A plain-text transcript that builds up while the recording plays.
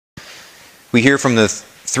We hear from the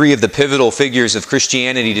three of the pivotal figures of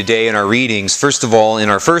Christianity today in our readings. First of all, in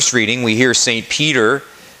our first reading, we hear St. Peter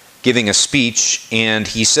giving a speech, and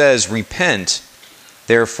he says, "Repent,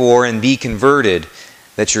 therefore, and be converted,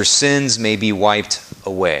 that your sins may be wiped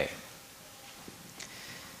away."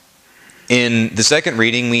 In the second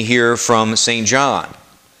reading, we hear from St. John,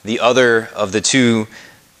 the other of the two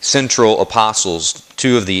central apostles,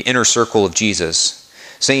 two of the inner circle of Jesus.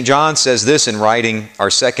 St. John says this in writing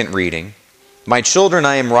our second reading, "My children,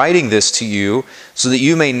 I am writing this to you so that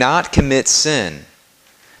you may not commit sin.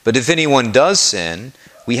 But if anyone does sin,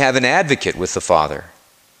 we have an advocate with the Father,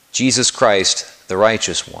 Jesus Christ, the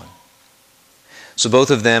righteous one." So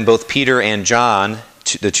both of them, both Peter and John,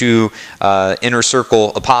 the two inner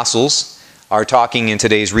circle apostles, are talking in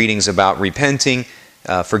today's readings about repenting,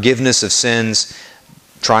 forgiveness of sins,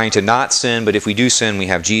 trying to not sin, but if we do sin, we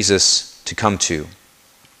have Jesus to come to.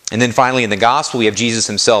 And then finally in the gospel, we have Jesus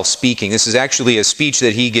himself speaking. This is actually a speech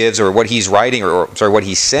that he gives, or what he's writing, or what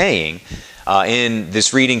he's saying in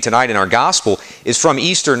this reading tonight in our gospel is from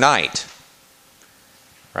Easter night.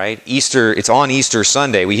 Right? Easter, it's on Easter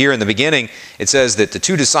Sunday. We hear in the beginning, it says that the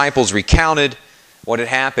two disciples recounted what had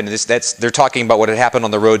happened. They're talking about what had happened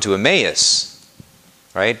on the road to Emmaus.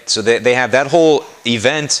 Right? So they have that whole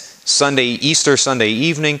event Easter Sunday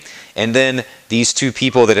evening, and then these two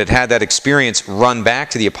people that had had that experience run back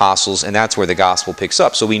to the apostles, and that's where the gospel picks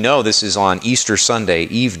up. So we know this is on Easter Sunday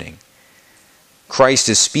evening. Christ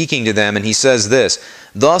is speaking to them, and he says this,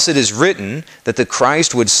 "Thus it is written that the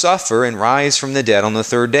Christ would suffer and rise from the dead on the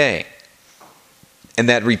third day, and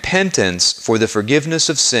that repentance for the forgiveness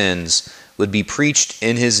of sins would be preached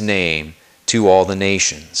in his name to all the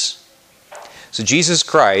nations." So Jesus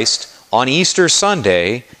Christ, on Easter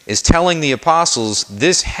Sunday, is telling the apostles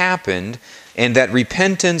this happened, and that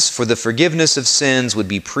repentance for the forgiveness of sins would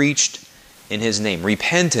be preached in his name.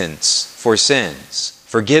 Repentance for sins,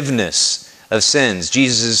 forgiveness of sins.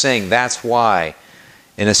 Jesus is saying that's why,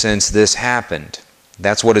 in a sense, this happened.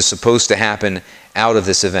 That's what is supposed to happen out of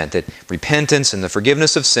this event, that repentance and the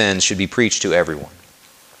forgiveness of sins should be preached to everyone.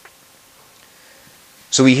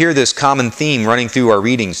 So we hear this common theme running through our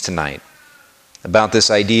readings tonight about this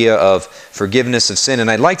idea of forgiveness of sin. And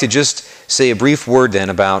I'd like to just say a brief word then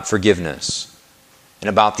about forgiveness and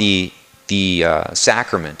about the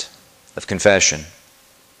sacrament of confession.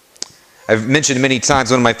 I've mentioned many times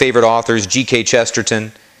one of my favorite authors, G.K.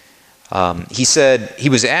 Chesterton. He said, he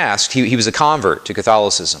was asked, he was a convert to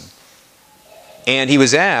Catholicism, and he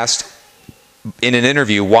was asked in an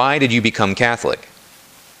interview, "Why did you become Catholic?"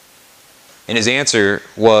 And his answer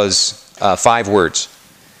was 5 words: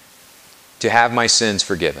 "To have my sins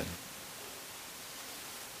forgiven."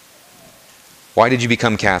 Why did you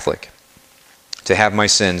become Catholic? To have my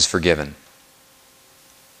sins forgiven.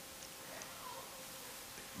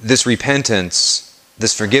 This repentance,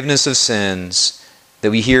 this forgiveness of sins that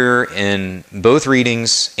we hear in both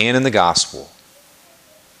readings and in the gospel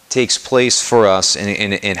takes place for us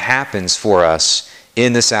and happens for us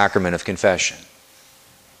in the sacrament of confession.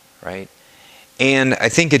 Right? And I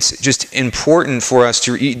think it's just important for us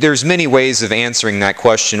to, there's many ways of answering that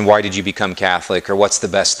question, why did you become Catholic, or what's the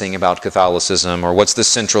best thing about Catholicism, or what's the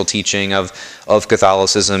central teaching of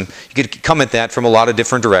Catholicism. You could come at that from a lot of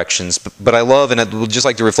different directions, but I love, and I would just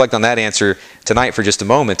like to reflect on that answer tonight for just a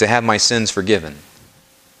moment, to have my sins forgiven.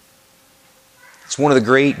 It's one of the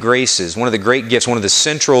great graces, one of the great gifts, one of the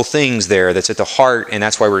central things there that's at the heart, and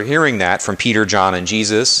that's why we're hearing that from Peter, John, and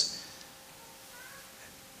Jesus.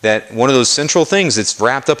 That one of those central things that's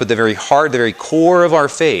wrapped up at the very heart, the very core of our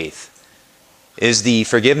faith, is the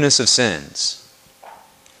forgiveness of sins.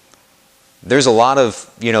 There's a lot of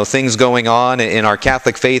things going on in our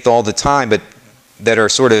Catholic faith all the time, but that are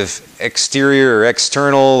sort of exterior or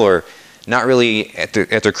external or not really at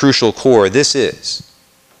the crucial core. This is.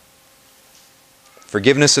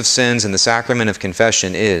 Forgiveness of sins and the sacrament of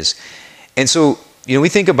confession is. And so, we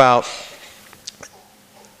think about,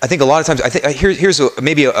 I think a lot of times, here's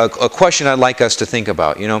maybe a question I'd like us to think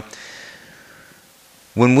about. There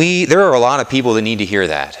are a lot of people that need to hear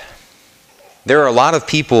that. There are a lot of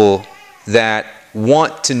people that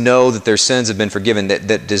want to know that their sins have been forgiven,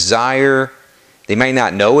 that desire, they might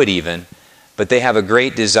not know it even, but they have a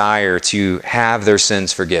great desire to have their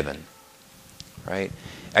sins forgiven. Right?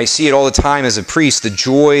 I see it all the time as a priest, the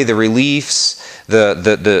joy, the reliefs,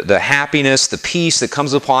 the happiness, the peace that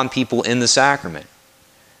comes upon people in the sacrament.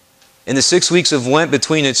 In the 6 weeks of Lent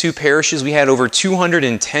between the two parishes, we had over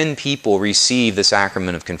 210 people receive the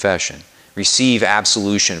sacrament of confession, receive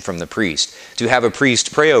absolution from the priest. To have a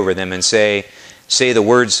priest pray over them and say the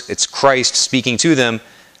words, it's Christ speaking to them,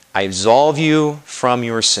 "I absolve you from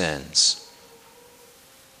your sins."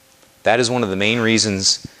 That is one of the main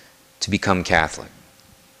reasons to become Catholic.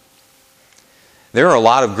 There are a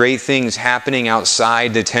lot of great things happening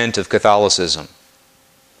outside the tent of Catholicism.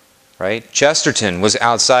 Right? Chesterton was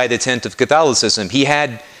outside the tent of Catholicism. He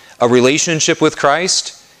had a relationship with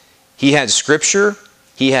Christ. He had Scripture.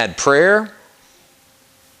 He had prayer.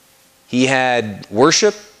 He had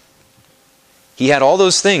worship. He had all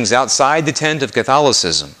those things outside the tent of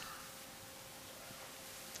Catholicism.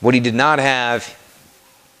 What he did not have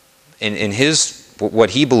in his, what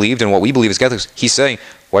he believed and what we believe as Catholics, he's saying,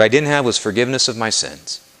 what I didn't have was forgiveness of my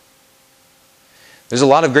sins. There's a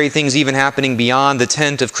lot of great things even happening beyond the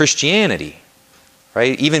tent of Christianity.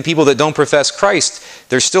 Right? Even people that don't profess Christ,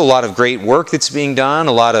 there's still a lot of great work that's being done,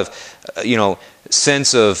 a lot of,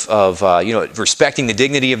 sense of respecting the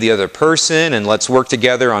dignity of the other person, and let's work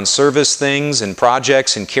together on service things and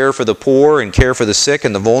projects and care for the poor and care for the sick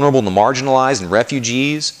and the vulnerable and the marginalized and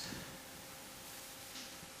refugees.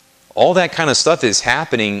 All that kind of stuff is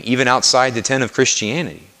happening even outside the tent of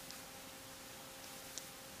Christianity.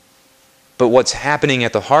 But what's happening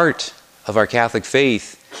at the heart of our Catholic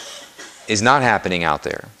faith is not happening out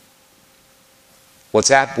there. What's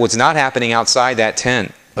not happening outside that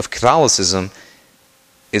tent of Catholicism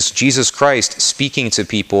is Jesus Christ speaking to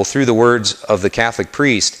people through the words of the Catholic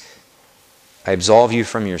priest, I absolve you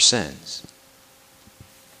from your sins.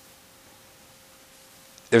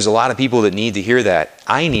 There's a lot of people that need to hear that.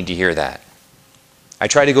 I need to hear that. I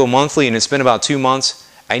try to go monthly, and it's been about 2 months.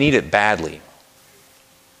 I need it badly.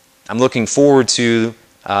 I'm looking forward to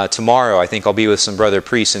tomorrow. I think I'll be with some brother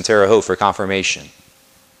priests in Terre Haute for confirmation.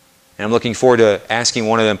 And I'm looking forward to asking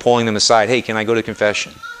one of them, pulling them aside, hey, can I go to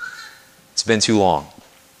confession? It's been too long.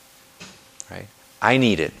 Right? I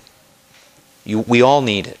need it. We all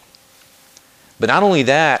need it. But not only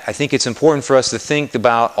that, I think it's important for us to think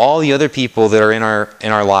about all the other people that are in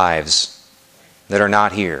our lives that are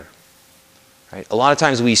not here. Right? A lot of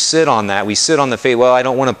times we sit on that. We sit on the faith. Well, I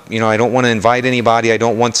don't want to invite anybody. I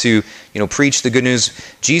don't want to, preach the good news.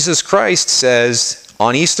 Jesus Christ says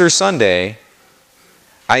on Easter Sunday,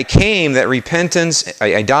 I came that repentance,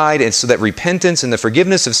 I died, and so that repentance and the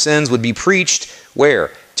forgiveness of sins would be preached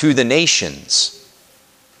where? To the nations.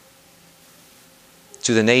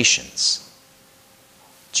 To the nations.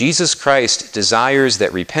 Jesus Christ desires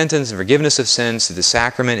that repentance and forgiveness of sins through the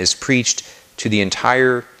sacrament is preached to the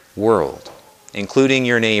entire world, including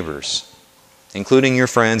your neighbors, including your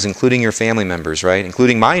friends, including your family members, right?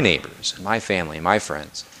 Including my neighbors, my family, my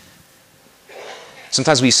friends.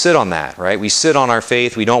 Sometimes we sit on that, right? We sit on our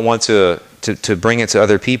faith. We don't want to bring it to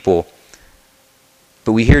other people.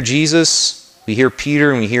 But we hear Jesus, we hear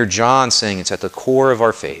Peter, and we hear John saying it's at the core of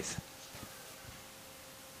our faith.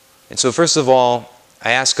 And so first of all,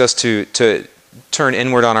 I ask us to turn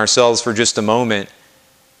inward on ourselves for just a moment.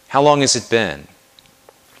 How long has it been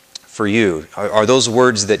for you? Are those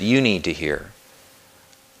words that you need to hear?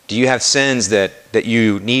 Do you have sins that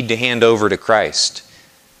you need to hand over to Christ?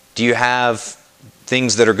 Do you have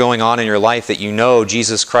things that are going on in your life that you know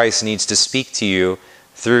Jesus Christ needs to speak to you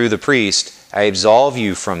through the priest? I absolve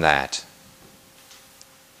you from that.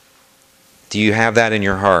 Do you have that in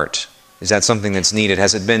your heart? Is that something that's needed?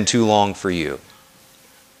 Has it been too long for you?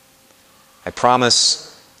 I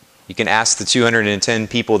promise you can ask the 210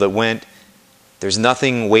 people that went. There's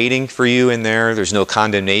nothing waiting for you in there. There's no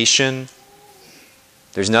condemnation.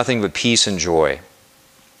 There's nothing but peace and joy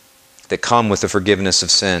that come with the forgiveness of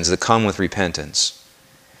sins, that come with repentance.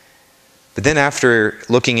 But then after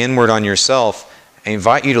looking inward on yourself, I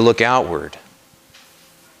invite you to look outward.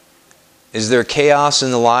 Is there chaos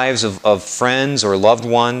in the lives of friends or loved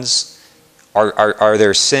ones? Are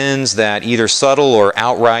there sins that either subtle or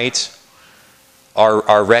outright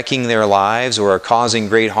are wrecking their lives or are causing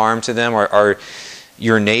great harm to them? Are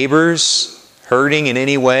your neighbors hurting in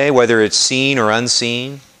any way, whether it's seen or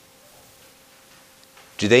unseen?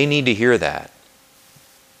 Do they need to hear that?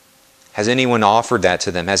 Has anyone offered that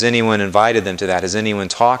to them? Has anyone invited them to that? Has anyone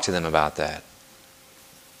talked to them about that?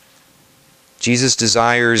 Jesus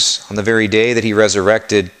desires, on the very day that he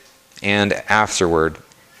resurrected and afterward,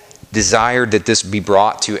 desired that this be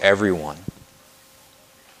brought to everyone.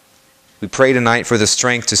 We pray tonight for the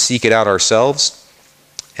strength to seek it out ourselves,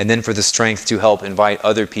 and then for the strength to help invite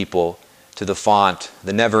other people to the font,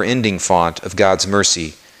 the never-ending font of God's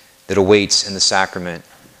mercy that awaits in the sacrament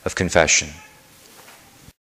of confession.